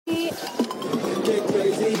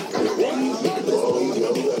crazy.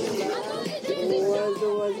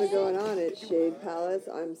 What's going on at Shade Palace?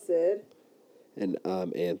 I'm Sid. And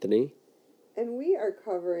I'm Anthony. And we are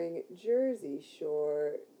covering Jersey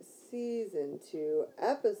Shore Season 2,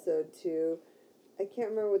 Episode 2. I can't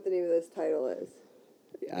remember what the name of this title is.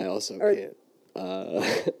 I also can't.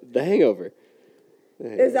 The Hangover.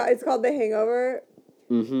 It's called The Hangover?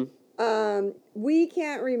 Mm-hmm. We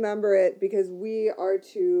can't remember it because we are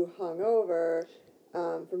too hungover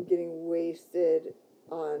from getting wasted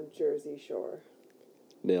on Jersey Shore.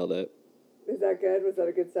 Nailed it. Is that good? Was that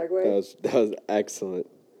a good segue? That was excellent.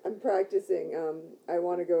 I'm practicing. I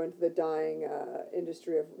want to go into the dying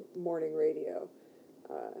industry of morning radio.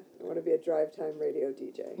 I want to be a drive time radio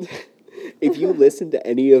DJ. If you listen to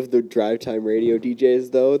any of the drive time radio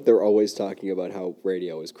DJs, though, they're always talking about how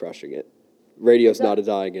radio is crushing it. Radio's not a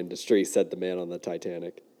dying industry, said the man on the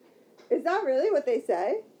Titanic. Is that really what they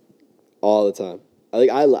say? All the time.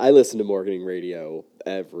 I listen to morning radio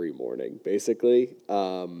every morning, basically.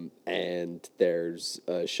 And there's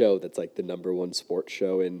a show that's like the #1 sports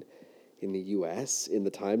show in the U.S. in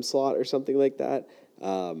the time slot or something like that.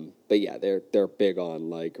 But yeah, they're big on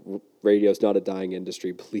like radio's not a dying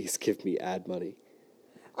industry. Please give me ad money.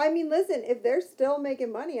 I mean, listen, if they're still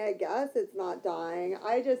making money, I guess it's not dying.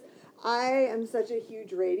 I am such a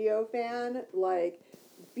huge radio fan. Like,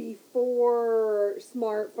 before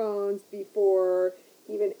smartphones, before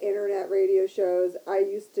even internet radio shows, I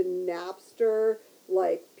used to Napster.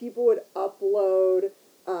 Like, people would upload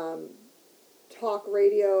talk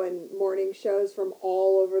radio and morning shows from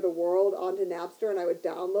all over the world onto Napster, and I would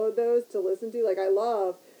download those to listen to. Like, I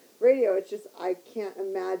love radio. It's just I can't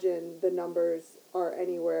imagine the numbers are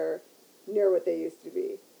anywhere near what they used to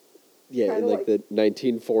be. Yeah, Kinda in like the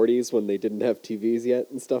 1940s when they didn't have TVs yet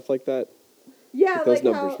and stuff like that. Yeah, like those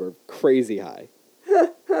numbers were crazy high.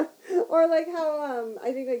 Or like how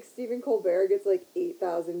I think like Stephen Colbert gets like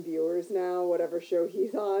 8,000 viewers now, whatever show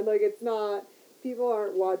he's on. Like, it's not, people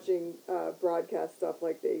aren't watching broadcast stuff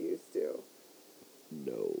like they used to.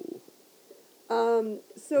 No.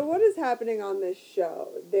 So what is happening on this show?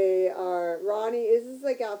 They are, this is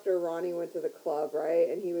like after Ronnie went to the club, right?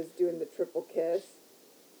 And he was doing the triple kiss.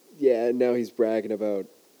 Yeah, and now he's bragging about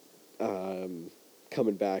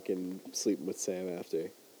coming back and sleeping with Sam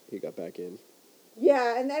after he got back in.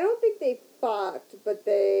 Yeah, and I don't think they fucked, but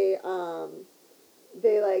they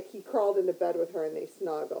like, he crawled into bed with her and they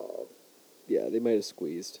snuggled. Yeah, they might have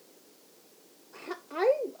squeezed.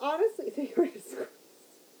 I honestly think they were squeezed.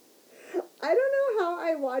 I don't know how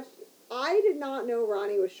I did not know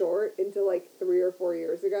Ronnie was short until like 3 or 4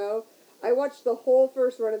 years ago. I watched the whole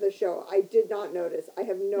first run of the show. I did not notice. I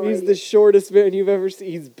have no idea. He's the shortest man you've ever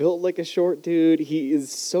seen. He's built like a short dude. He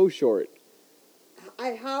is so short.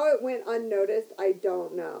 How it went unnoticed, I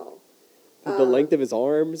don't know. The length of his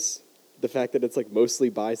arms, the fact that it's like mostly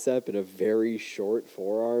bicep and a very short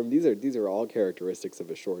forearm. These are all characteristics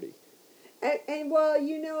of a shorty. And well,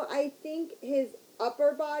 I think his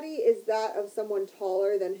upper body is that of someone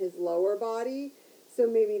taller than his lower body. So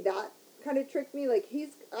maybe that kind of tricked me. Like,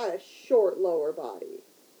 he's got a short lower body.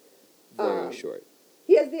 Very short.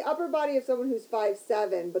 He has the upper body of someone who's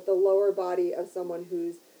 5'7", but the lower body of someone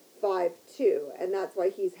who's 5'2", and that's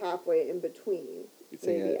why he's halfway in between. It's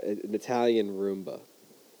like an Italian Roomba.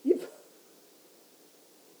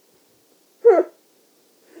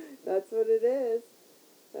 That's what it is.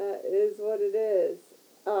 That is what it is.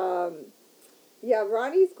 Yeah,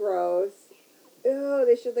 Ronnie's gross. Ew,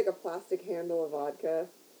 they showed like a plastic handle of vodka.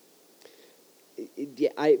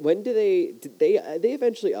 When did they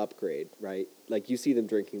eventually upgrade, right? Like, you see them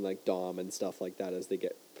drinking like Dom and stuff like that as they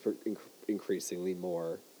get increasingly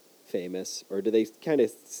more famous, or do they kind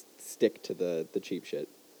of stick to the cheap shit?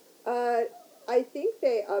 I think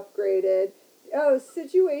they upgraded. Oh,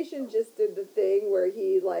 Situation just did the thing where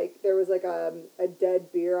he, like, there was like a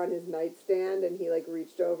dead beer on his nightstand and he like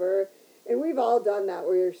reached over, and we've all done that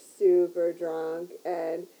where you're super drunk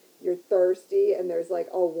and you're thirsty and there's like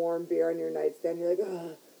a warm beer on your nightstand. You're like,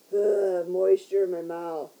 ugh, moisture in my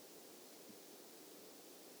mouth.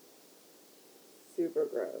 Super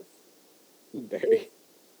gross. Very.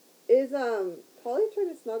 Is Polly trying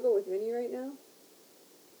to snuggle with Vinny right now?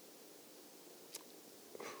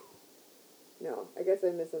 No, I guess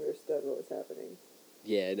I misunderstood what was happening.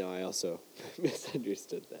 Yeah, no, I also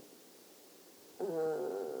misunderstood that.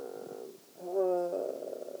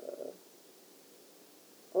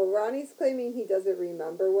 Well, Ronnie's claiming he doesn't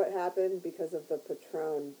remember what happened because of the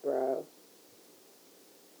Patron, bro.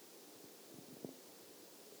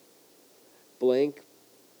 Blank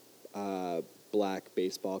black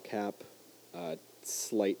baseball cap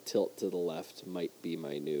slight tilt to the left might be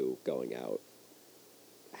my new going out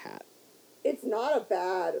hat. It's not a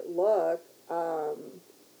bad look.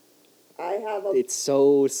 I have a... It's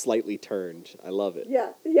so slightly turned. I love it.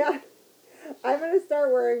 Yeah, yeah. I'm going to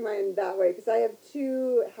start wearing mine that way because I have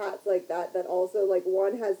two hats like that also, like,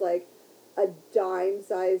 one has, like, a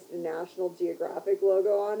dime-sized National Geographic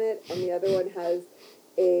logo on it, and the other one has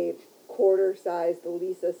a quarter-sized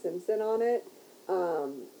Lisa Simpson on it.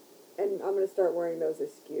 And I'm going to start wearing those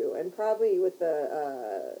askew. And probably with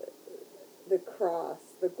the cross,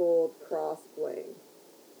 the gold cross bling.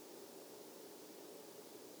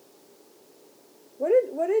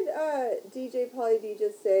 What did DJ Pauly D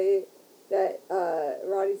just say that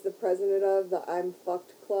Roddy's the president of, the I'm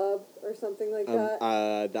Fucked Club or something like that?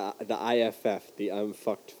 The IFF, the I'm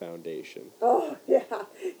Fucked Foundation. Oh, yeah.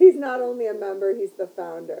 He's not only a member, he's the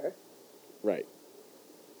founder. Right.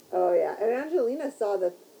 Oh, yeah. And Angelina saw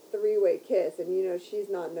the three-way kiss, and, you know, she's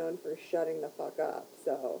not known for shutting the fuck up,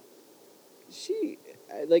 so...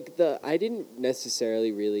 I didn't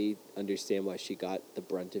necessarily really understand why she got the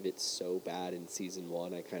brunt of it so bad in season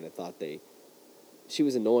 1. I kind of thought she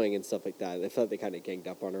was annoying and stuff like that. I thought they kind of ganged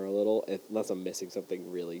up on her a little, unless I'm missing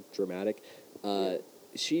something really dramatic.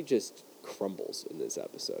 She just crumbles in this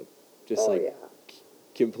episode. Just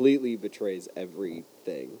completely betrays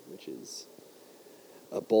everything, which is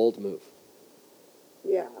a bold move.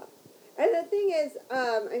 Yeah. And the thing is,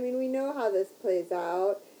 I mean, we know how this plays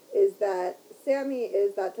out, is that Sammy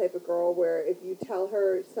is that type of girl where if you tell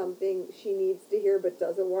her something she needs to hear but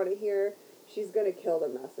doesn't want to hear, she's going to kill the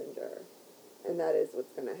messenger. And that is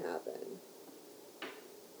what's going to happen.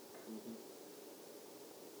 Mm-hmm.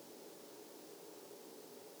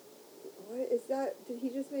 What is that? Did he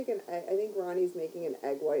just make an egg? I think Ronnie's making an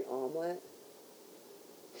egg white omelet.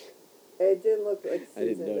 It didn't look like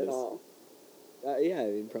seasoned at all. Yeah, I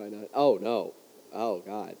mean, probably not. Oh, no. Oh,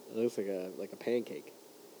 God. It looks like a pancake.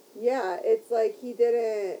 Yeah, it's like he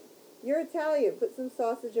didn't... You're Italian. Put some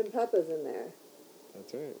sausage and peppers in there.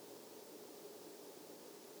 That's right.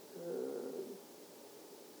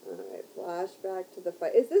 Alright, flashback to the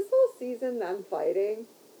fight. Is this whole season them fighting?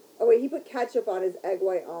 Oh, wait, he put ketchup on his egg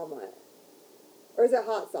white omelet. Or is it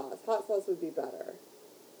hot sauce? Hot sauce would be better.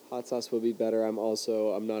 Hot sauce would be better. I'm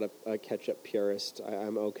not a ketchup purist.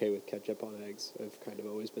 I'm okay with ketchup on eggs. I've kind of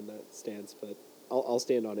always been that stance, but I'll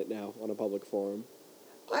stand on it now on a public forum.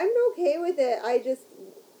 I'm okay with it.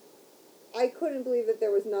 I couldn't believe that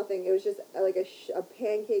there was nothing. It was just like a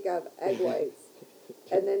pancake of egg whites.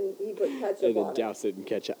 And then he put ketchup on it. And then douse it in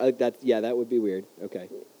ketchup. That would be weird. Okay.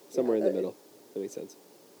 Somewhere in the middle. That makes sense.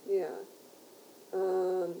 Yeah.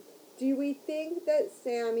 Do we think that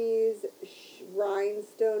Sammy's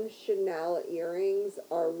rhinestone Chanel earrings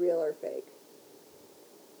are real or fake?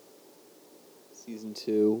 Season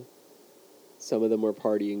 2. Some of them were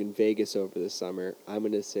partying in Vegas over the summer. I'm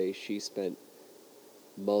going to say she spent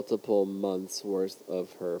multiple months' worth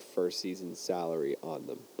of her first season's salary on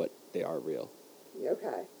them, but they are real.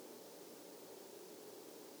 Okay.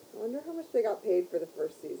 I wonder how much they got paid for the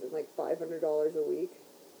first season, like $500 a week.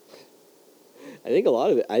 I think a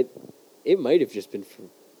lot of it might have just been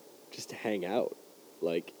just to hang out.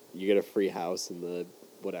 Like, you get a free house and the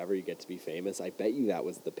whatever, you get to be famous. I bet you that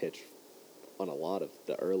was the pitch on a lot of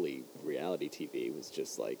the early reality TV. It was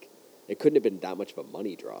just like, it couldn't have been that much of a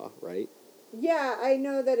money draw, right? Yeah, I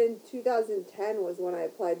know that in 2010 was when I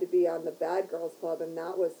applied to be on the Bad Girls Club, and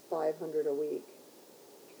that was $500 a week.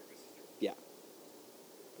 Yeah.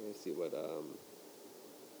 Let me see what, how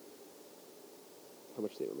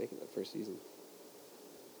much they were making that first season.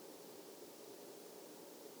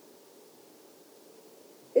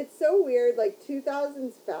 It's so weird, like,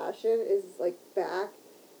 2000s fashion is, like, back,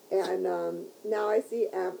 and now I see,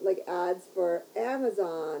 ads for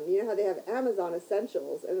Amazon. You know how they have Amazon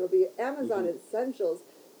Essentials, and it'll be Amazon Essentials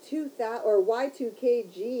or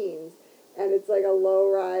Y2K jeans, and it's, like, a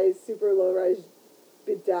low-rise, super low-rise,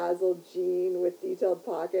 bedazzled jean with detailed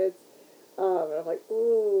pockets, and I'm like,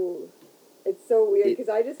 ooh, it's so weird, because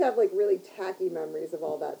I just have, like, really tacky memories of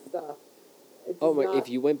all that stuff. If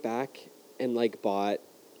you went back and, like, bought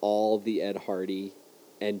all the Ed Hardy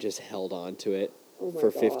and just held on to it for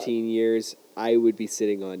 15 years, I would be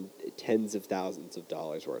sitting on tens of thousands of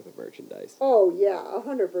dollars worth of merchandise. Oh, yeah,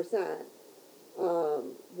 100%.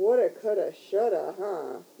 Woulda, coulda, shoulda,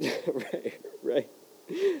 huh? Right.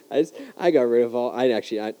 I got rid of all.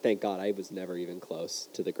 Thank God, I was never even close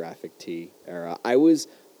to the graphic tee era. I was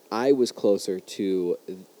closer to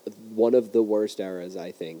one of the worst eras,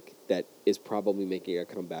 I think, that is probably making a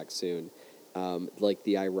comeback soon. Like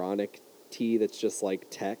the ironic tee that's just like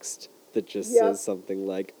text that just says something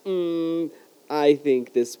like, I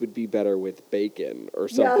think this would be better with bacon or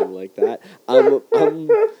Yeah. something like that. I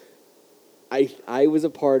was a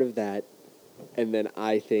part of that, and then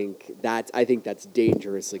I think that's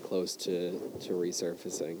dangerously close to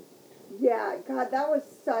resurfacing. Yeah, God, that was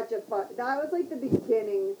such a fun. That was like the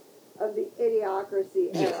beginning of the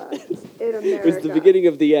idiocracy era in It was the America. beginning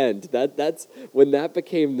of the end. That's when that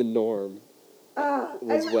became the norm.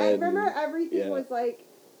 Was I remember when everything yeah. was like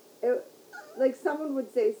someone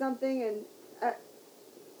would say something, and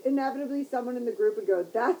inevitably someone in the group would go,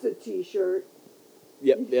 "That's a T-shirt."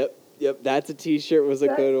 Yep. That's a T-shirt was a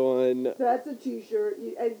That- good one. That's a T-shirt.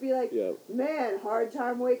 I'd be like, Yep. "Man, hard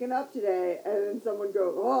time waking up today," and then someone would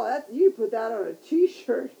go, "Oh, that's you put that on a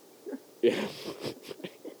T-shirt." Yeah.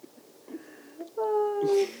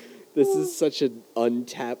 This is such an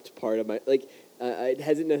untapped part of my it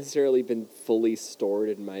hasn't necessarily been fully stored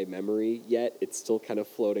in my memory yet. It's still kind of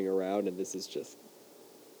floating around, and this is just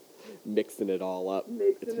mixing it all up.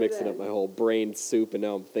 It's mixing up my whole brain soup, and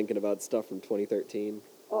now I'm thinking about stuff from 2013.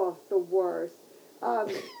 Oh, the worst.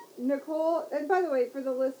 Nicole, and by the way, for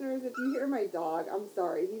the listeners, if you hear my dog, I'm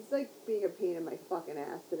sorry. He's like being a pain in my fucking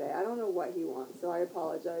ass today. I don't know what he wants, so I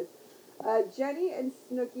apologize. Jenny and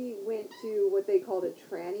Snooky went to what they called a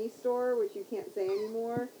tranny store, which you can't say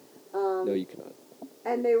anymore. No, you cannot.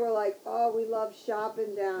 And they were like, "Oh, we love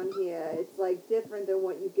shopping down here. It's like different than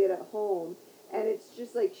what you get at home." And it's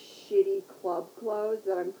just like shitty club clothes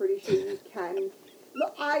that I'm pretty sure you can.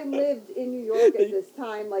 Look, I lived in New York at this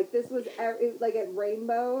time. Like this was like at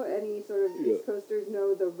Rainbow. Any sort of East Coasters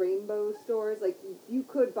know the Rainbow stores. Like you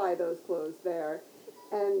could buy those clothes there.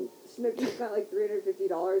 And Snooki spent like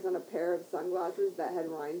 $350 on a pair of sunglasses that had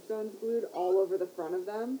rhinestones glued all over the front of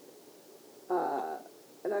them.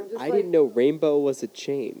 And I'm just I didn't know Rainbow was a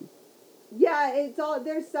chain. Yeah, it's all.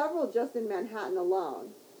 There's several just in Manhattan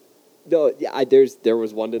alone. No, yeah, there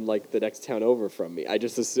was one in like the next town over from me. I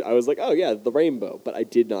was like, oh yeah, the Rainbow, but I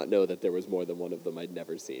did not know that there was more than one of them. I'd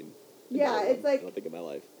never seen. Yeah, it's like I don't think in my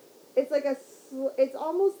life. It's like it's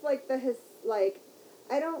almost like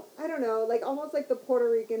I don't know, like almost like the Puerto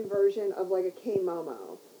Rican version of like a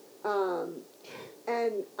K-Momo.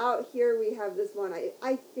 And out here we have this one.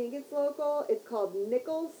 I think it's local. It's called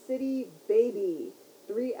Nickel City Baby.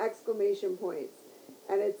 3 exclamation points.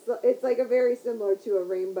 And it's like a very similar to a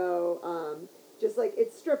Rainbow, just like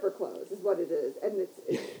it's stripper clothes is what it is. And it's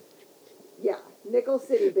yeah, Nickel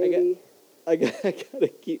City Baby. I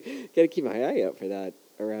gotta keep my eye out for that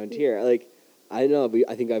around here. Like I don't know,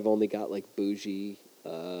 I think I've only got like bougie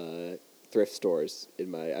thrift stores in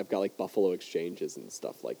my. I've got like Buffalo Exchanges and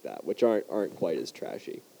stuff like that, which aren't quite as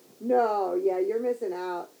trashy. No, yeah, you're missing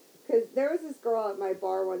out. Because there was this girl at my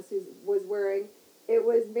bar once who was wearing. It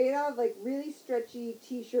was made out of like really stretchy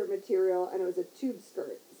t-shirt material, and it was a tube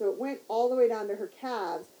skirt. So it went all the way down to her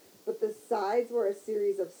calves, but the sides were a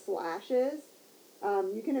series of slashes.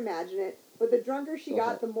 You can imagine it. But the drunker she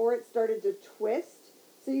got, the more it started to twist.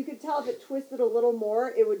 So you could tell if it twisted a little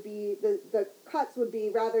more, it would be, the cuts would be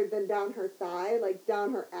rather than down her thigh, like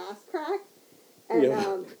down her ass crack.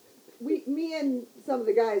 And me and some of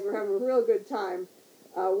the guys were having a real good time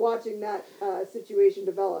watching that situation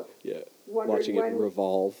develop. Yeah, watching it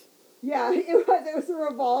revolve. Yeah, it was a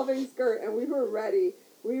revolving skirt, and we were ready.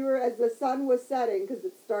 We were, as the sun was setting, because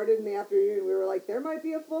it started in the afternoon, we were like, there might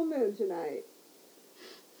be a full moon tonight.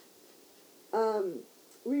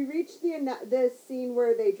 We reached the scene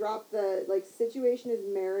where they drop the, like, situation is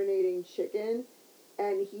marinating chicken,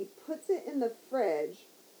 and he puts it in the fridge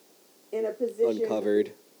in a position...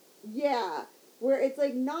 Uncovered. Yeah, where it's,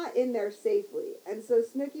 like, not in there safely. And so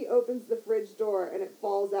Snooki opens the fridge door, and it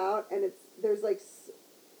falls out, and there's, like...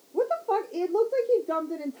 What the fuck? It looked like he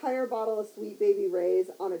dumped an entire bottle of Sweet Baby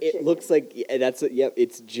Ray's on a chicken. It looks like...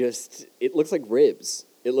 it's just... It looks like ribs.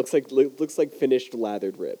 It looks like finished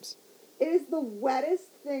lathered ribs. It is the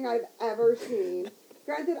wettest thing I've ever seen.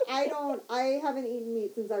 Granted, I haven't eaten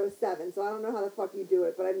meat since I was 7, so I don't know how the fuck you do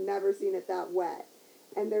it, but I've never seen it that wet.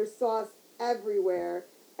 And there's sauce everywhere,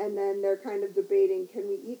 and then they're kind of debating, can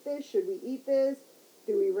we eat this? Should we eat this?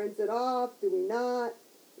 Do we rinse it off? Do we not?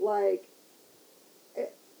 Like,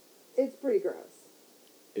 it's pretty gross.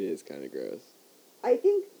 It is kind of gross. I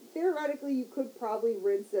think, theoretically, you could probably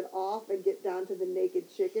rinse it off and get down to the naked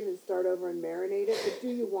chicken and start over and marinate it, but do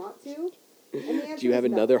you want to? Do you have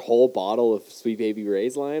another whole bottle of Sweet Baby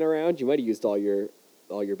Ray's lying around? You might have used all your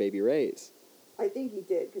Baby Rays. I think he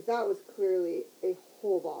did, because that was clearly a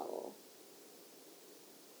whole bottle.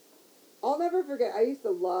 I'll never forget, I used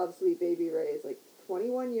to love Sweet Baby Ray's. Like,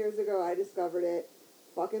 21 years ago, I discovered it.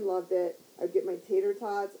 Fucking loved it. I'd get my tater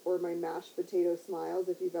tots or my mashed potato smiles,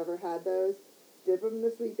 if you've ever had those. Dip them in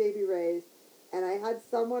the Sweet Baby Ray's. And I had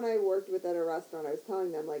someone I worked with at a restaurant, I was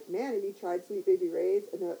telling them, like, man, have you tried Sweet Baby Ray's?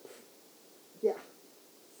 And they're like, yeah.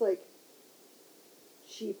 It's like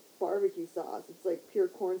cheap barbecue sauce. It's like pure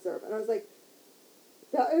corn syrup. And I was like,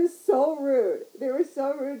 that is so rude. They were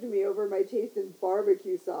so rude to me over my taste in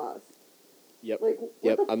barbecue sauce. Yep. Like,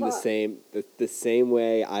 yep. what the I'm fuck? the same. The same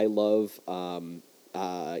way I love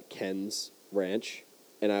Ken's Ranch,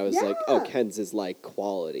 and I was like, oh, Yeah. Ken's is like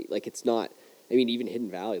quality. Like it's not. I mean, even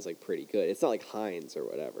Hidden Valley is like pretty good. It's not like Heinz or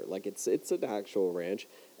whatever. Like it's an actual ranch,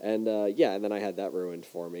 and yeah. And then I had that ruined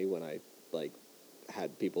for me when I like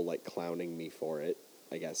had people like clowning me for it.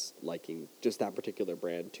 I guess liking just that particular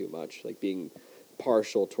brand too much, like being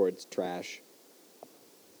partial towards trash.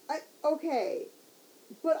 Okay.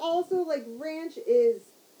 But also, like, ranch is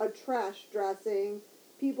a trash dressing.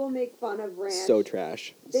 People make fun of ranch. So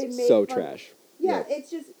trash. They make so fun. trash. Yeah, Yep.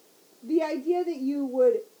 it's just the idea that you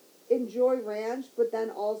would enjoy ranch, but then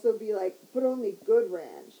also be like, but only good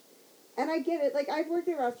ranch. And I get it. Like, I've worked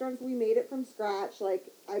at restaurants, we made it from scratch.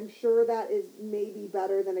 Like, I'm sure that is maybe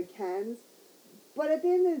better than a Ken's. But at the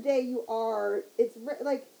end of the day,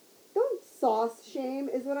 like, don't sauce shame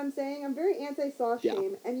is what I'm saying. I'm very anti-sauce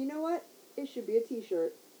shame. And you know what? It should be a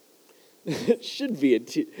t-shirt. It should be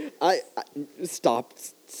I stop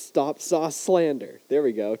sauce slander. There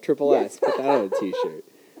we go. Triple S. Put that on a t-shirt.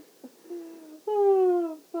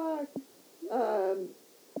 Oh, fuck.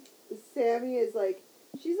 Sammy is like,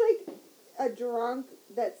 she's like a drunk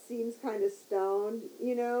that seems kind of stoned,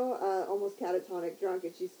 you know, almost catatonic drunk,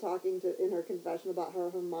 and she's talking in her confession about how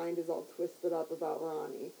her mind is all twisted up about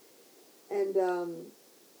Ronnie. And,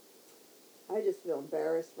 I just feel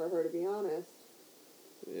embarrassed for her, to be honest.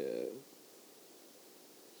 Yeah.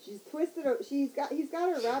 She's twisted. He's got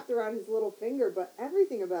her wrapped around his little finger, but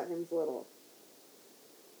everything about him's little.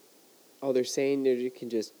 Oh, they're saying that you can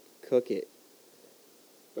just cook it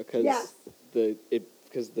because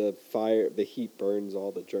the heat burns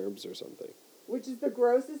all the germs or something. Which is the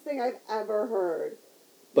grossest thing I've ever heard.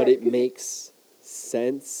 But it makes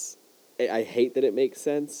sense. I hate that it makes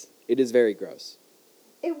sense. It is very gross.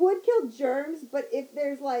 It would kill germs, but if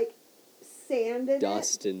there's like sand in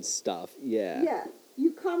dust and stuff, yeah. Yeah.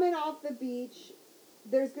 You coming off the beach,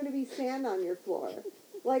 there's going to be sand on your floor.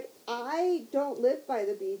 Like, I don't live by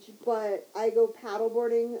the beach, but I go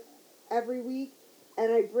paddleboarding every week,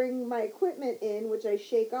 and I bring my equipment in, which I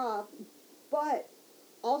shake off, but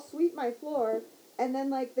I'll sweep my floor, and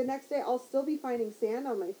then, like, the next day I'll still be finding sand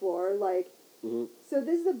on my floor, like, So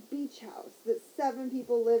this is a beach house that 7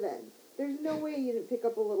 people live in. There's no way you didn't pick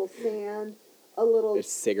up a little sand, a little...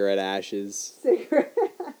 There's cigarette ashes. Cigarette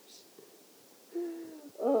ash.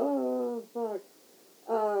 Oh, fuck.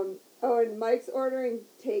 And Mike's ordering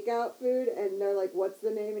takeout food, and they're like, what's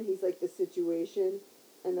the name? And he's like, The Situation.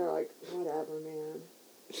 And they're like, whatever, man.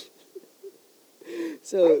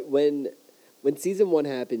 So when season 1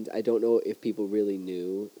 happened, I don't know if people really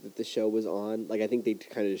knew that the show was on. Like, I think they'd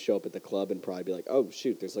kind of just show up at the club and probably be like, oh,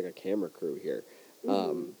 shoot, there's like a camera crew here.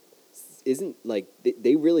 Isn't, like,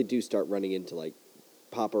 they really do start running into, like,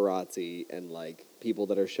 paparazzi and, like, people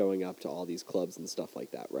that are showing up to all these clubs and stuff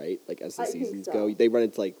like that, right? Like, as the seasons go, they run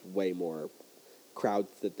into, like, way more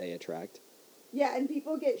crowds that they attract. Yeah, and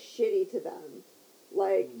people get shitty to them.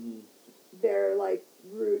 Like, they're, like,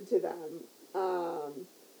 rude to them.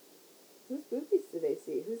 Whose boobies do they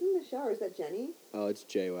see? Who's in the shower? Is that Jenny? Oh, it's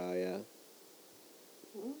JWoww, yeah.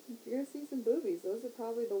 Well, if you're going to see some boobies, those are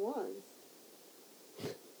probably the ones.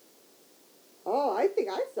 Oh, I think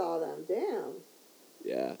I saw them. Damn.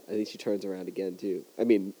 Yeah, I think she turns around again, too. I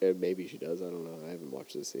mean, maybe she does. I don't know. I haven't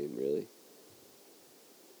watched this scene, really.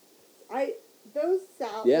 Those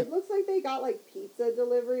salads, It looks like they got, like, pizza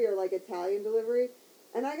delivery or, like, Italian delivery.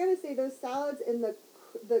 And I gotta say, those salads in the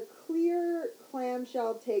clear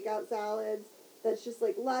clamshell takeout salads, that's just,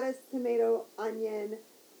 like, lettuce, tomato, onion,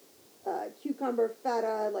 cucumber,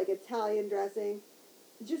 feta, like, Italian dressing.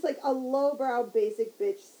 Just, like, a lowbrow, basic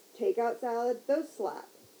bitch takeout salad. Those slap.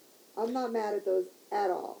 I'm not mad at those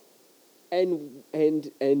at all. And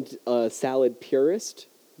a salad purist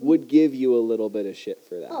would give you a little bit of shit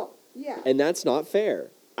for that. Oh, yeah. And that's not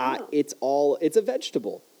fair. No. It's a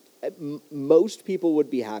vegetable. Most people would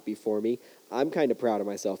be happy for me. I'm kind of proud of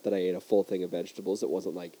myself that I ate a full thing of vegetables. It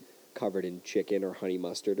wasn't like covered in chicken or honey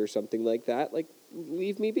mustard or something like that. Like,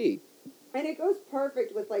 leave me be. And it goes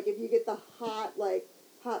perfect with, like, if you get the hot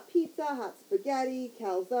pizza, hot spaghetti,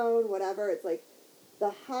 calzone, whatever. It's like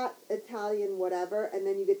the hot Italian whatever, and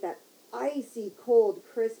then you get that icy cold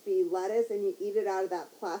crispy lettuce, and you eat it out of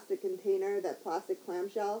that plastic container, that plastic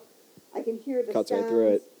clamshell. I can hear the Cuts sounds. right through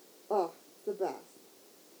it. Oh, it's the best.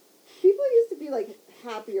 People used to be, like,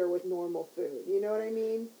 happier with normal food. You know what I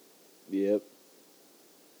mean? Yep.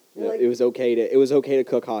 You know, Like, it was okay to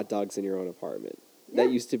cook hot dogs in your own apartment. yeah.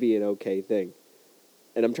 That used to be an okay thing.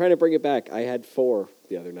 And I'm trying to bring it back. I had 4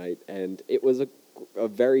 the other night, and it was a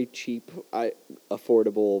very cheap,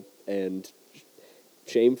 affordable, and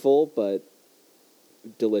shameful, but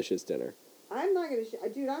delicious dinner. I'm not gonna,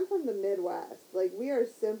 dude. I'm from the Midwest. Like, we are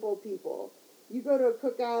simple people. You go to a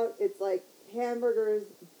cookout, it's like hamburgers,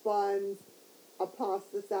 buns, a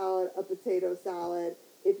pasta salad, a potato salad.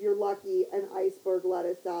 If you're lucky, an iceberg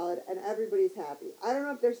lettuce salad, and everybody's happy. I don't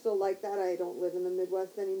know if they're still like that. I don't live in the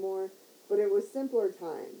Midwest anymore, but it was simpler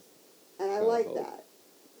times, and I like that.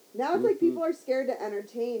 Now it's like people are scared to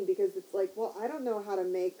entertain because it's like, well, I don't know how to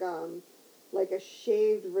make like a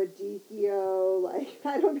shaved radicchio. Like,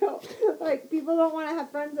 I don't know. Like, people don't want to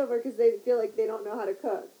have friends over because they feel like they don't know how to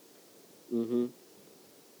cook. Mm-hmm.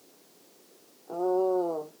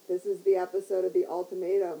 Oh, this is the episode of The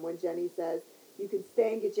Ultimatum when Jenny says, you can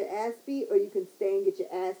stay and get your ass beat, or you can stay and get your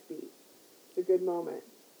ass beat. It's a good moment.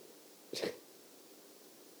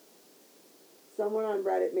 Someone on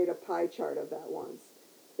Reddit made a pie chart of that once.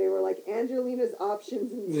 They were like, Angelina's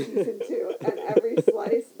options in season 2, and every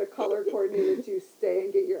slice, the color coordinated to stay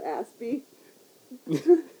and get your ass beat.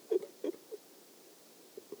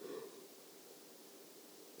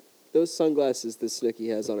 Those sunglasses that Snooki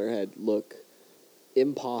has on her head look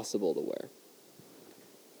impossible to wear.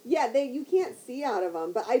 Yeah, you can't see out of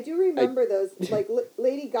them, but I do remember those. Like,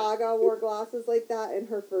 Lady Gaga wore glasses like that in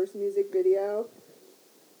her first music video.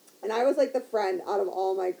 And I was like the friend out of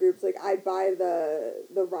all my groups. Like, I'd buy the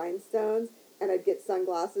rhinestones, and I'd get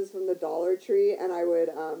sunglasses from the Dollar Tree, and I would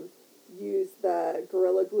use the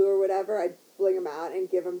Gorilla Glue or whatever. I'd fling them out and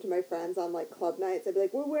give them to my friends on, like, club nights. I'd be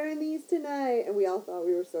like, we're wearing these tonight. And we all thought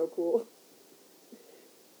we were so cool.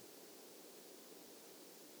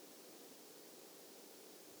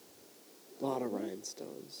 A lot of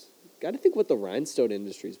rhinestones. Got to think what the rhinestone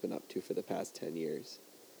industry's been up to for the past 10 years.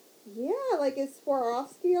 Yeah, like, is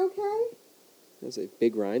Swarovski okay? There's a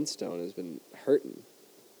big rhinestone has been hurting.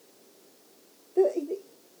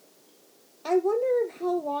 I wonder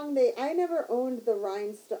how long I never owned the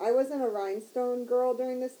rhinestone. I wasn't a rhinestone girl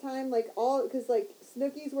during this time. Like, because, like,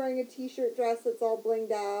 Snooki's wearing a t-shirt dress that's all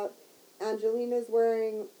blinged out. Angelina's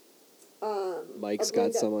wearing, Mike's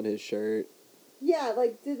got some on his shirt. Yeah,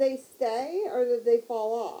 like, did they stay, or did they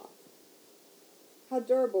fall off? How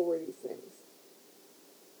durable were these things?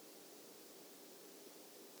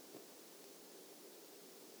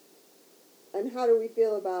 And how do we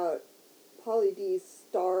feel about Pauly D's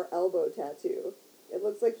star elbow tattoo? It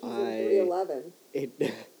looks like he's in 311.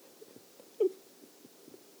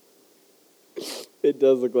 It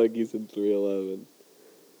does look like he's in 311.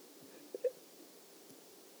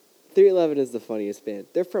 311 is the funniest band.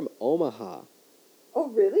 They're from Omaha. Oh,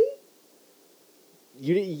 really?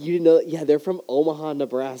 You didn't know? Yeah, they're from Omaha,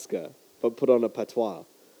 Nebraska, but put on a patois.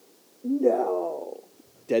 No.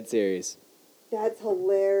 Dead serious. That's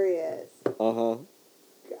hilarious. Uh-huh.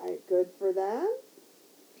 Good for them.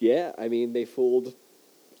 Yeah, I mean, they fooled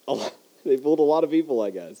a lot. They fooled a lot of people,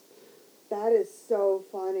 I guess. That is so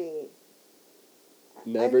funny.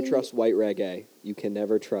 Never trust white reggae. You can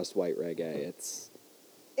never trust white reggae. It's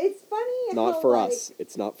funny not how, for like, us.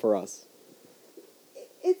 It's not for us.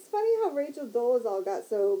 It's funny how Rachel Dolezal got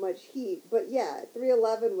so much heat, but yeah,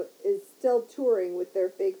 311 is still touring with their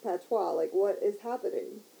fake patois. Like, what is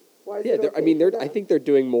happening? Why is it okay I think they're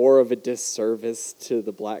doing more of a disservice to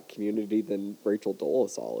the black community than Rachel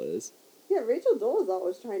Dolezal is. Yeah, Rachel Dolezal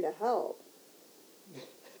was trying to help.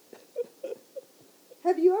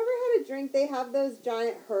 Have you ever had a drink? They have those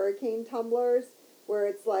giant hurricane tumblers where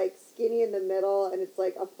it's like skinny in the middle and it's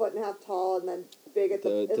like a foot and a half tall and then big at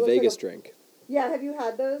the Vegas drink. Yeah, have you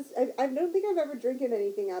had those? I don't think I've ever drinking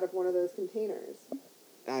anything out of one of those containers.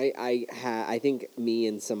 I think me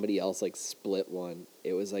and somebody else like split one.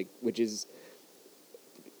 It was like, which is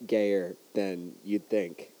gayer than you'd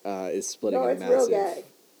think, is splitting a massive. No, it's real gay.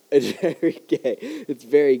 It's very gay. It's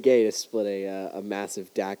very gay to split a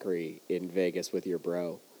massive daiquiri in Vegas with your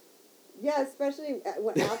bro. Yeah, especially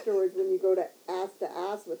afterwards when you go to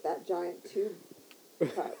ass with that giant tube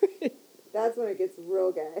cup. That's when it gets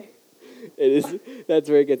real gay. It is. That's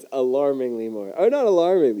where it gets alarmingly more. Or not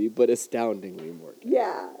alarmingly, but astoundingly more gay.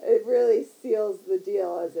 Yeah, it really seals the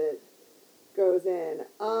deal as it goes in.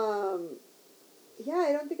 Yeah,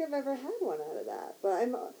 I don't think I've ever had one out of that.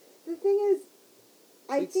 But the thing is,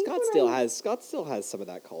 I think Scott still has some of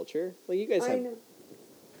that culture. Like, you guys have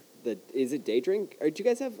is it day drink? Or do you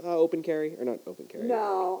guys have open carry or not open carry?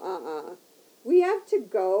 No, we have to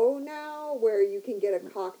go now where you can get a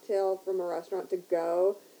cocktail from a restaurant to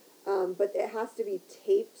go, but it has to be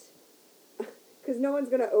taped because no one's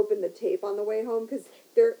going to open the tape on the way home because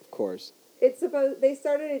they're Of course. it's supposed they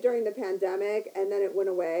started it during the pandemic and then it went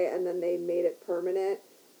away and then they made it permanent.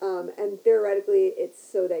 And theoretically, it's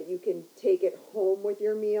so that you can take it home with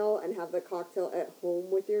your meal and have the cocktail at home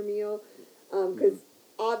with your meal. Because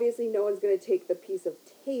obviously, no one's going to take the piece of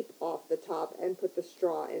tape off the top and put the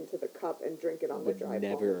straw into the cup and drink it on the drive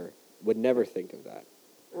home. Would never think of that.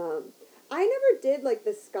 I never did like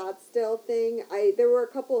the Scottsdale thing. There were a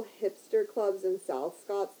couple hipster clubs in South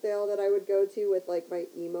Scottsdale that I would go to with like my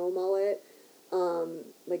emo mullet,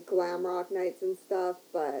 like glam rock nights and stuff.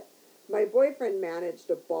 But my boyfriend managed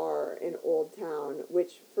a bar in Old Town,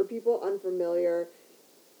 which for people unfamiliar,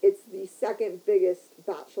 it's the second biggest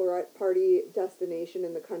bachelorette party destination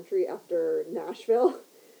in the country after Nashville.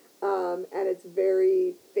 And it's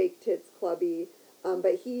very fake tits clubby.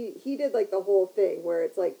 But he did like the whole thing where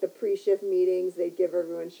it's like the pre-shift meetings, they'd give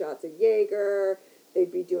everyone shots of Jaeger,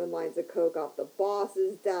 they'd be doing lines of coke off the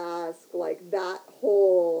boss's desk, like that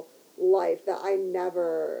whole life that I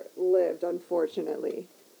never lived, unfortunately.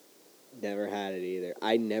 Never had it either.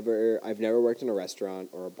 I've never worked in a restaurant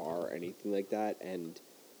or a bar or anything like that, and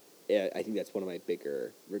I think that's one of my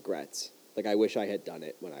bigger regrets. Like, I wish I had done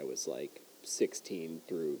it when I was like 16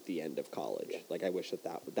 through the end of college. Yeah. Like, I wish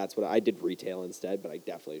that's what I did retail instead, but I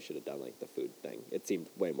definitely should have done like the food thing. It seemed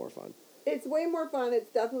way more fun. It's way more fun. It's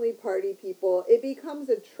definitely party people. It becomes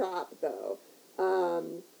a trap though,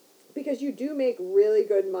 because you do make really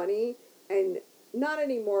good money, and not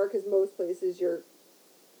anymore because most places your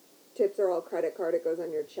tips are all credit card. It goes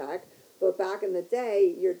on your check. But back in the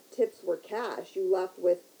day, your tips were cash. You left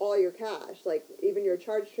with all your cash. Like, even your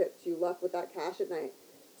charge trips, you left with that cash at night.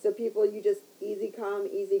 So people, you just easy come,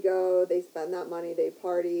 easy go. They spend that money, they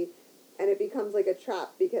party. And it becomes like a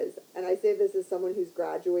trap because, and I say this as someone who's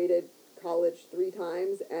graduated college 3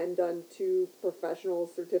 times and done 2 professional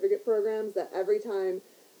certificate programs, that every time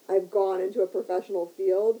I've gone into a professional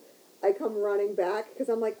field, I come running back because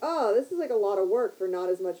I'm like, oh, this is like a lot of work for not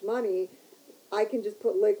as much money. I can just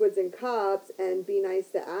put liquids in cups and be nice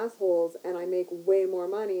to assholes, and I make way more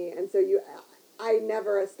money. And so I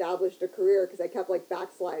never established a career because I kept like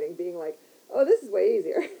backsliding, being like, oh, this is way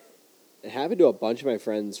easier. It happened to a bunch of my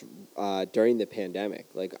friends during the pandemic.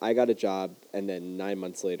 Like, I got a job, and then 9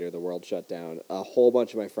 months later, the world shut down. A whole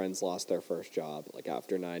bunch of my friends lost their first job, like,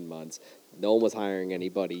 after 9 months. No one was hiring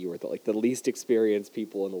anybody. You were, the least experienced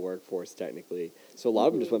people in the workforce, technically. So a lot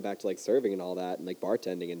of them just went back to, like, serving and all that, and, like,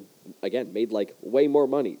 bartending, and, again, made, like, way more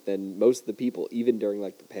money than most of the people, even during,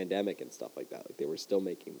 like, the pandemic and stuff like that. Like, they were still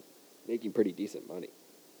making pretty decent money.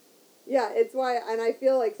 Yeah, it's why, and I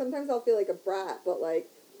feel like, sometimes I'll feel like a brat, but,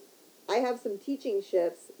 like, I have some teaching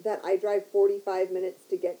shifts that I drive 45 minutes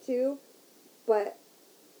to get to, but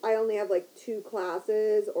I only have like 2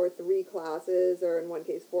 classes or 3 classes, or in one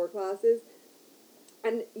case 4 classes.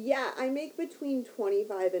 And yeah, I make between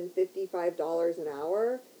 $25 and $55 an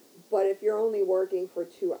hour, but if you're only working for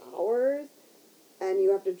 2 hours and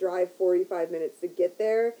you have to drive 45 minutes to get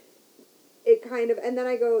there, it kind of, and then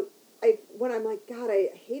when I'm like, God, I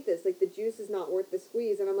hate this, like the juice is not worth the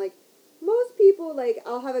squeeze, and I'm like, most people, like,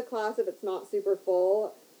 I'll have a class if it's not super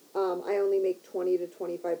full. I only make 20 to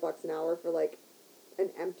 25 bucks an hour for, like,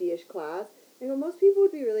 an empty-ish class. I go, most people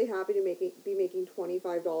would be really happy to be making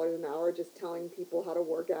 $25 an hour just telling people how to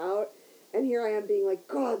work out. And here I am being like,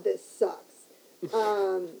 God, this sucks.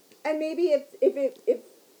 And maybe if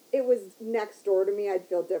it was next door to me, I'd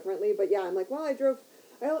feel differently. But yeah, I'm like, well, I drove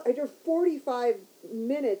 45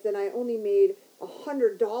 minutes and I only made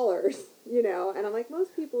 $100, and I'm like,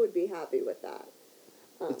 most people would be happy with that.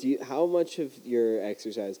 How much of your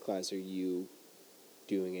exercise class are you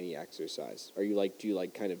doing any exercise? Are you like, do you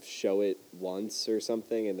like kind of show it once or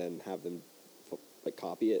something and then have them like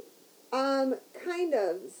copy it? Kind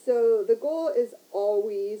of. So the goal is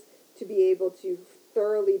always to be able to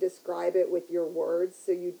thoroughly describe it with your words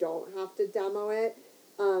so you don't have to demo it.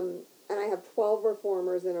 And I have 12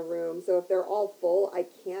 reformers in a room, so if they're all full, I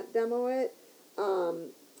can't demo it.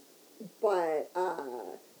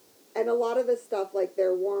 And a lot of the stuff, like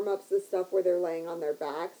their warm-ups, the stuff where they're laying on their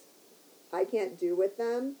backs, I can't do with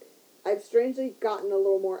them. I've strangely gotten a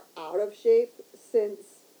little more out of shape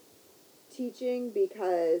since teaching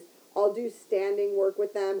because I'll do standing work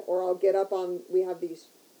with them, or I'll get up on, we have these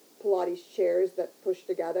Pilates chairs that push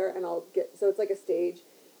together, and so it's like a stage,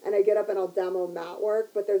 and I get up and I'll demo mat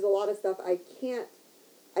work, but there's a lot of stuff I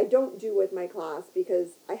don't do with my class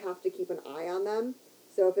because I have to keep an eye on them.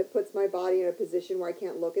 So if it puts my body in a position where I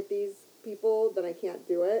can't look at these people, then I can't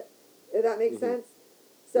do it. If that makes sense.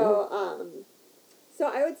 So,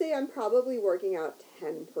 so I would say I'm probably working out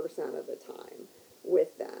 10% of the time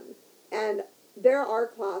with them. And there are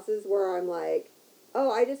classes where I'm like,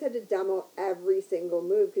 oh, I just had to demo every single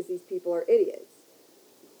move because these people are idiots.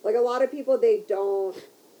 Like, a lot of people, we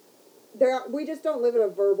just don't live in a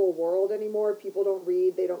verbal world anymore. People don't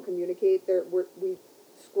read, they don't communicate. We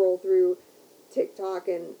scroll through TikTok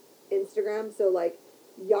and Instagram, so, like,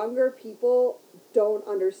 younger people don't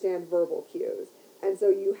understand verbal cues. And so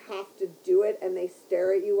you have to do it, and they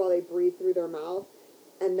stare at you while they breathe through their mouth,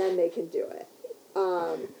 and then they can do it.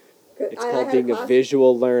 It's called being a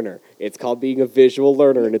visual learner. It's called being a visual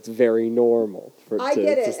learner, and it's very normal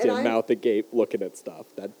to stand mouth agape looking at stuff.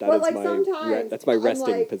 That's my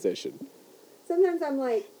resting position. Sometimes I'm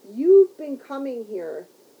like, you've been coming here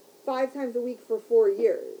 5 times a week for 4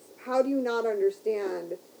 years. How do you not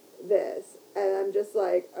understand this? And I'm just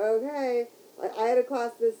like, okay. Like, I had a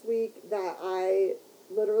class this week that I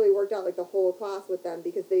literally worked out like the whole class with them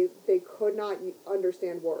because they could not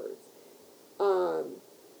understand words.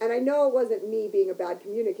 And I know it wasn't me being a bad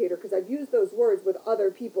communicator because I've used those words with other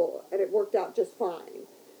people and it worked out just fine.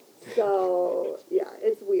 So, yeah,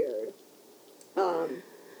 it's weird. And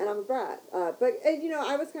I'm a brat. But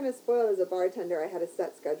I was kind of spoiled as a bartender. I had a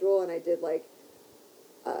set schedule and I did like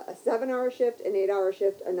a 7-hour shift, an 8-hour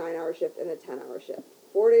shift, a 9-hour shift, and a 10-hour shift.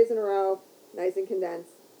 4 days in a row, nice and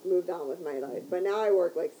condensed, moved on with my life. But now I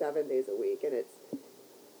work like 7 days a week and it's,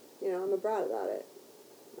 I'm a brat about it.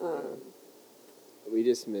 We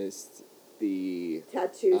just missed the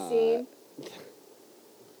tattoo scene.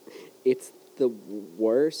 It's the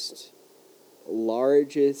worst,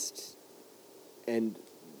 largest, and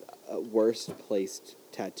worst placed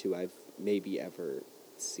tattoo I've maybe ever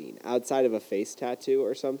seen. Outside of a face tattoo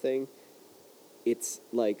or something, it's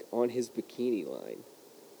like on his bikini line.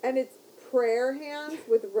 And it's prayer hands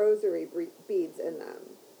with rosary beads in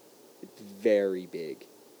them. It's very big.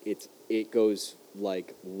 It goes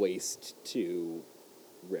like waist to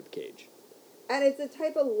rib cage. And it's a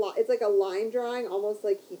type of it's like a line drawing, almost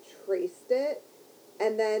like he traced it.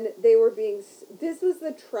 And then they were being this is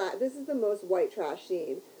the most white trash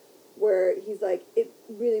scene where he's like, it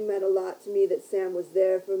really meant a lot to me that Sam was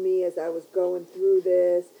there for me as I was going through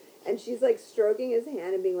this. And she's like stroking his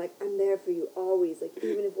hand and being like, I'm there for you always. Like,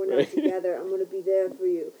 even if we're not together, I'm going to be there for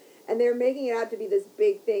you. And they're making it out to be this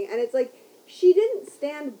big thing. And it's like, she didn't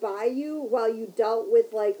stand by you while you dealt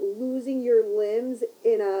with like losing your limbs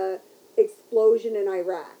in a explosion in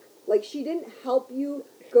Iraq. Like, she didn't help you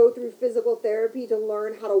go through physical therapy to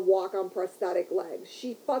learn how to walk on prosthetic legs.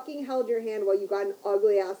 She fucking held your hand while you got an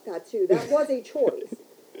ugly ass tattoo. That was a choice.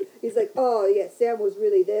 He's like, oh yeah, Sam was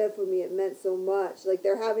really there for me. It meant so much. Like,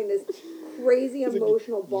 they're having this crazy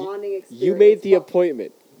emotional bonding experience. You made the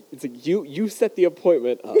appointment. It's like you set the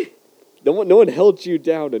appointment up. No one held you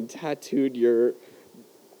down and tattooed your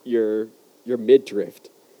midriff.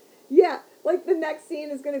 Yeah, like the next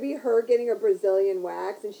scene is going to be her getting a Brazilian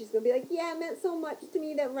wax, and she's going to be like, yeah, it meant so much to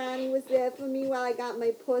me that Ronnie was there for me while I got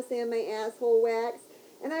my puss and my asshole waxed.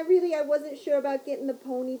 And I wasn't sure about getting the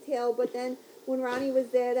ponytail, but then when Ronnie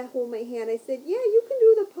was there to hold my hand, I said, yeah, you can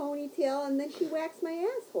do the ponytail, and then she waxed my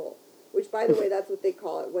asshole. Which, by the way, that's what they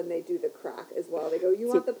call it when they do the crack as well. They go, you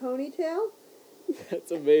want the ponytail?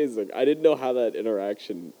 That's amazing. I didn't know how that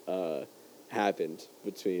interaction happened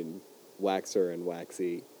between waxer and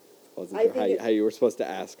waxy. I wasn't sure how you were supposed to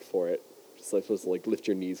ask for it. Just like supposed to like lift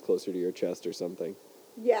your knees closer to your chest or something.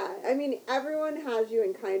 Yeah, I mean, everyone has you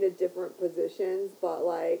in kind of different positions, but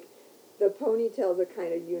like the ponytail's a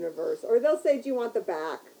kind of universe. Or they'll say, do you want the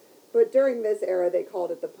back? But during this era, they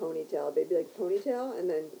called it the ponytail. They'd be like, ponytail? And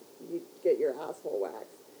then you get your asshole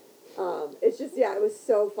waxed. It's just, yeah, it was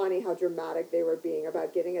so funny how dramatic they were being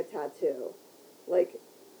about getting a tattoo. Like,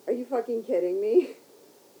 are you fucking kidding me?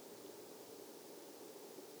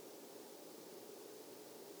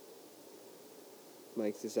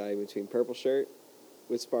 Mike's deciding between purple shirt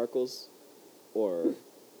with sparkles or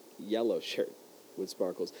yellow shirt with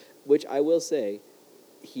sparkles. Which I will say,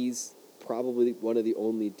 he's probably one of the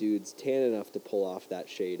only dudes tan enough to pull off that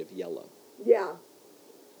shade of yellow. Yeah.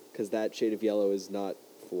 Because that shade of yellow is not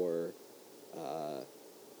for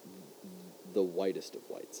the whitest of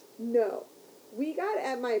whites. No. We got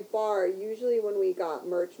at my bar, usually when we got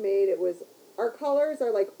merch made, our colors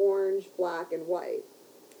are like orange, black, and white.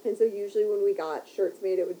 And so usually when we got shirts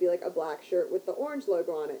made, it would be like a black shirt with the orange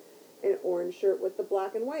logo on it, an orange shirt with the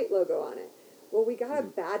black and white logo on it. Well, we got a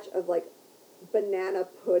batch of like banana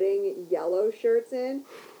pudding yellow shirts in.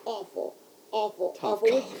 Awful. Tough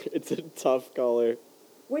color. It's a tough color.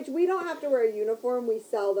 Which we don't have to wear a uniform. We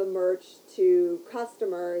sell the merch to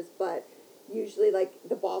customers, but usually like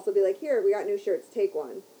the boss will be like, here, we got new shirts, take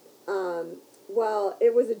one. Well,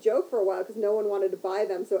 it was a joke for a while because no one wanted to buy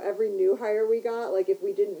them. So every new hire we got, like if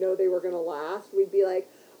we didn't know they were going to last, we'd be like,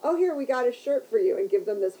 oh, here, we got a shirt for you, and give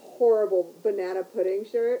them this horrible banana pudding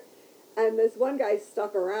shirt. And this one guy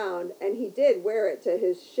stuck around, and he did wear it to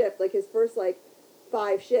his shift. Like, his first, like,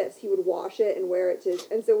 5 shifts, he would wash it and wear it to his...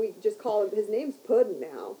 And so we just call him... His name's Puddin'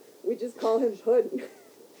 now. We just call him Puddin'.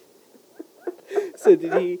 So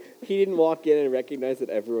did he didn't walk in and recognize that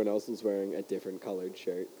everyone else was wearing a different colored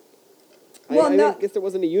shirt? Well, I no, guess there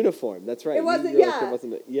wasn't a uniform. That's right. it wasn't. You're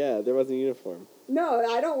right, Yeah, there wasn't a uniform. no,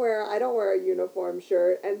 I don't wear a uniform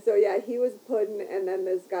shirt. And so yeah, he was Puddin', and then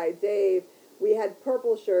this guy Dave. We had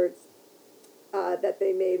purple shirts that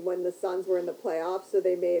they made when the Suns were in the playoffs. So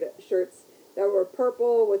they made shirts that were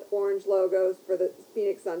purple with orange logos for the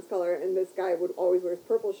Phoenix Suns color, and this guy would always wear his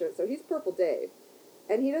purple shirt. So he's Purple Dave.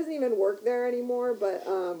 And he doesn't even work there anymore, but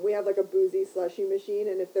we have like a boozy slushy machine,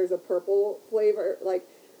 and if there's a purple flavor, like,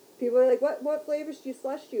 people are like, what flavor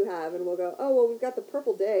slush do you have? And we'll go, oh, well, we've got the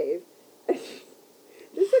Purple Dave. Just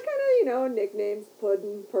the kind of, nicknames,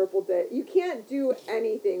 Puddin', Purple Dave. You can't do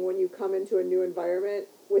anything when you come into a new environment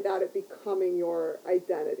without it becoming your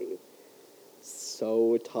identity.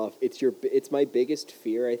 So tough. It's my biggest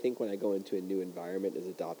fear, I think, when I go into a new environment is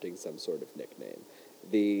adopting some sort of nickname.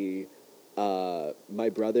 My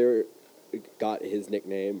brother got his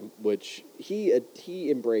nickname, which he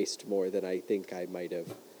embraced more than I think I might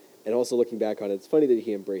have. And also looking back on it, it's funny that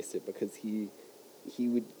he embraced it because he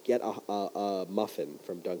would get a muffin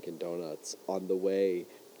from Dunkin' Donuts on the way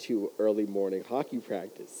to early morning hockey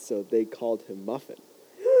practice, so they called him Muffin.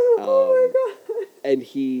 Oh my God. And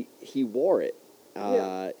he wore it.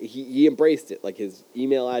 He embraced it. Like, his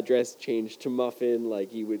email address changed to Muffin.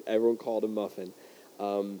 Like, everyone called him Muffin.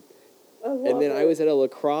 And then I was at a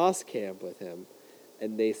lacrosse camp with him,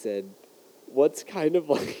 and they said, "What's kind of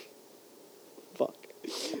like, fuck?"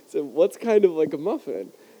 So what's kind of like a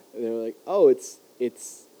muffin? And they were like, "Oh, it's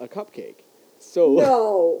a cupcake." So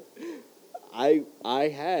no, I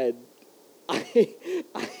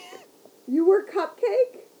you were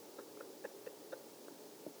Cupcake?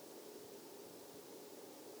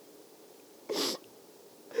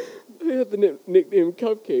 I had the nickname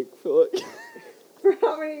Cupcake for like. For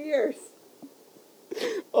how many years?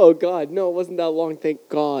 Oh, God, no, it wasn't that long, thank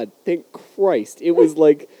God. Thank Christ. It was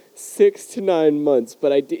like 6 to 9 months,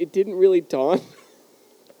 but it didn't really dawn.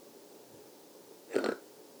 Oh,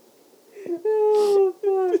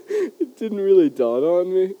 fuck. It didn't really dawn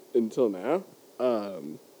on me until now.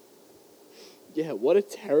 Yeah, what a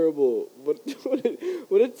terrible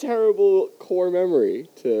core memory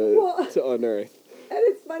to unearth. And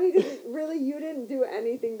it's funny because really you didn't do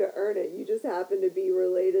anything to earn it. You just happened to be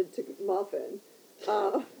related to Muffin.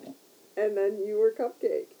 And then you were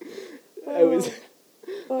Cupcake. I think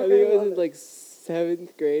I was in like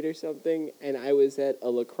 7th grade or something, and I was at a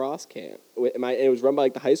lacrosse camp. It was run by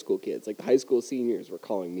like the high school kids. Like, the high school seniors were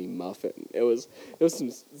calling me Muffin. It was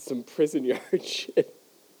some prison yard shit.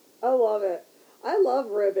 I love it. I love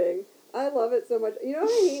ribbing. I love it so much. You know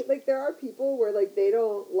what I hate? Like, there are people where, like, they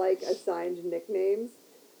don't like assigned nicknames.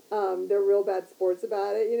 They're real bad sports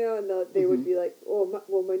about it, and they would be like,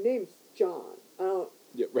 well, my name's John.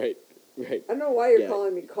 Yeah, right. I don't know why you're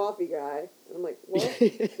calling me Coffee Guy. And I'm like, well,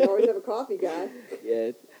 you always have a coffee guy.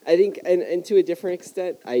 Yeah, I think, and to a different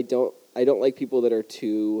extent, I don't like people that are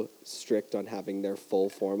too strict on having their full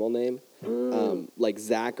formal name. Like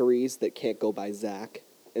Zachary's that can't go by Zach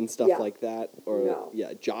and stuff like that. Or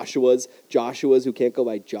Joshua's who can't go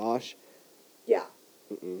by Josh. Yeah.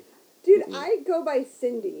 Dude, I go by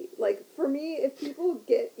Cindy. Like, for me, if people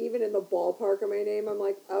get even in the ballpark of my name, I'm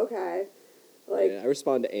like, okay. Like, I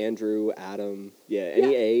respond to Andrew, Adam.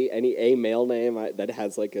 Any A male name that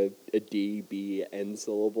has like a D, B, N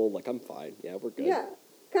syllable, like, I'm fine. Yeah, we're good. Yeah.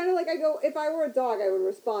 Kind of like if I were a dog, I would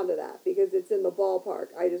respond to that because it's in the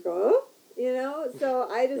ballpark. I just go, oh, So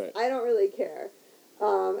I don't really care.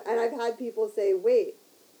 And I've had people say, wait,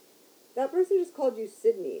 that person just called you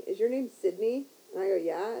Sydney. Is your name Sydney? And I go,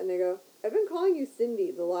 yeah. And they go, I've been calling you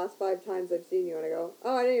Cindy the last 5 times I've seen you. And I go,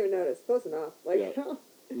 oh, I didn't even notice. Close enough. Like,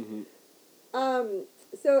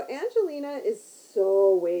 So Angelina is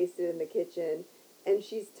so wasted in the kitchen, and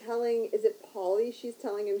she's telling, is it Polly? She's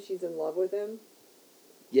telling him she's in love with him.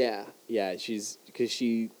 Yeah. Because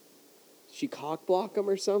she cock-blocked him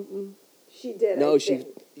or something. She did. No,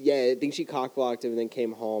 I think she cock-blocked him and then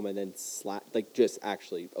came home and then just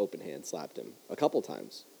actually open hand slapped him a couple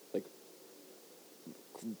times, like,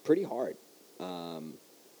 pretty hard. And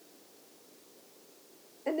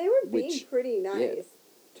they were being pretty nice,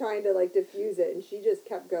 trying to, like, diffuse it, and she just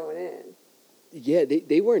kept going in. Yeah,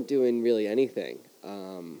 they weren't doing really anything.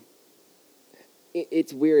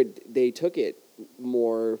 It's weird. They took it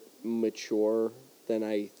more mature than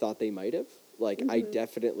I thought they might have. Like, I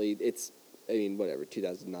definitely, I mean, whatever,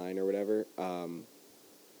 2009 or whatever.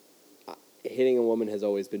 Hitting a woman has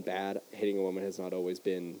always been bad. Hitting a woman has not always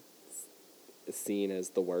been seen as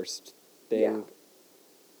the worst thing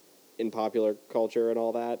in popular culture and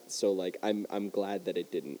all that. So like, I'm glad that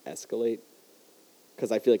it didn't escalate,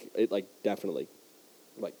 because I feel like it like definitely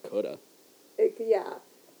like coulda. Yeah,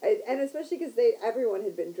 and especially because everyone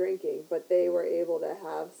had been drinking, but they were able to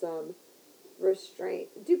have some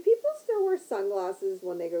restraint. Do people still wear sunglasses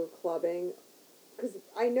when they go clubbing? Because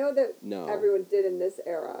I know that No. everyone did in this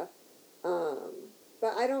era,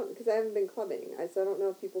 but I don't, because I haven't been clubbing, so I don't know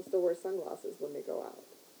if people still wear sunglasses when they go out.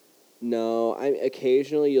 No,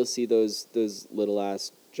 occasionally you'll see those little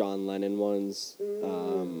ass John Lennon ones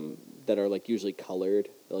that are like usually colored.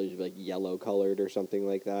 They'll usually be like yellow colored or something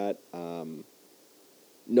like that.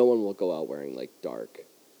 No one will go out wearing like dark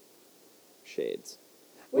shades,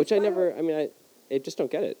 which I never. I mean, I just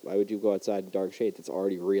don't get it. Why would you go outside in dark shades? It's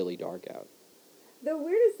already really dark out. The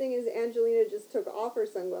weirdest thing is Angelina just took off her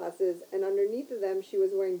sunglasses, and underneath of them she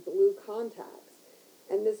was wearing blue contacts.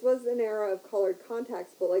 And this was an era of colored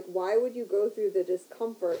contacts, but like, why would you go through the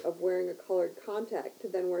discomfort of wearing a colored contact to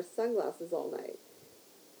then wear sunglasses all night?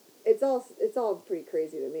 It's all pretty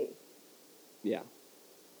crazy to me. Yeah.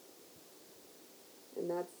 And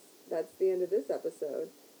that's the end of this episode.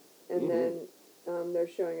 And then they're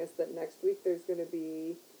showing us that next week there's going to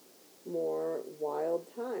be more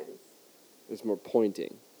wild times. There's more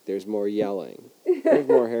pointing. There's more yelling. There's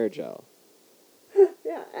more hair gel.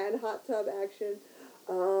 Yeah, and hot tub action.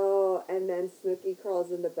 Oh, and then Snooki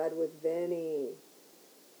crawls into bed with Vinny.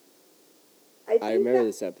 I remember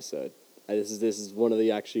this episode. This is one of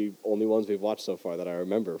the actually only ones we've watched so far that I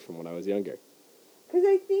remember from when I was younger. Because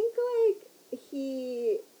I think, like,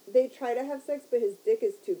 they try to have sex, but his dick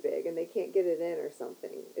is too big and they can't get it in or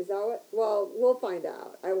something. Is that what? Well, we'll find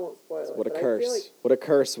out. I won't spoil it. What a curse. What a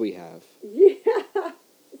curse we have. Yeah.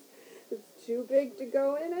 It's too big to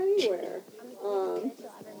go in anywhere. All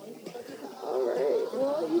right.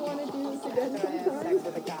 Well, you want to do this again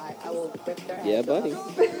sometime? Yeah, buddy.